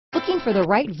Looking for the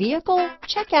right vehicle?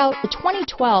 Check out the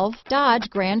 2012 Dodge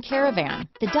Grand Caravan.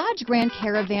 The Dodge Grand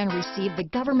Caravan received the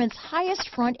government's highest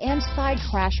front and side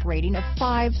crash rating of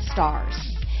 5 stars.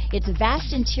 Its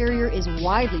vast interior is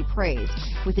widely praised,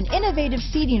 with an innovative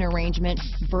seating arrangement,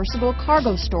 versatile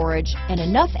cargo storage, and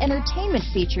enough entertainment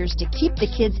features to keep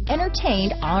the kids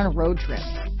entertained on road trips.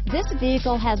 This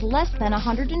vehicle has less than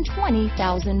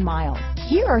 120,000 miles.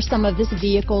 Here are some of this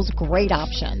vehicle's great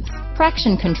options: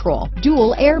 traction control,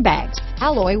 dual airbags,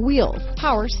 alloy wheels,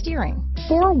 power steering,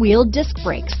 4-wheel disc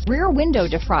brakes, rear window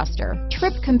defroster,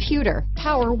 trip computer,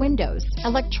 power windows,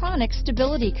 electronic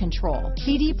stability control,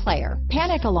 CD player,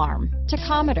 panic alarm,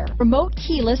 tachometer, remote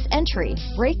keyless entry,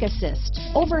 brake assist,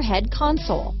 overhead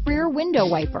console, rear window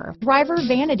wiper, driver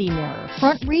vanity mirror,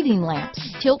 front reading lamps,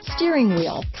 tilt steering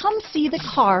wheel. Come see the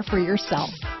car for yourself.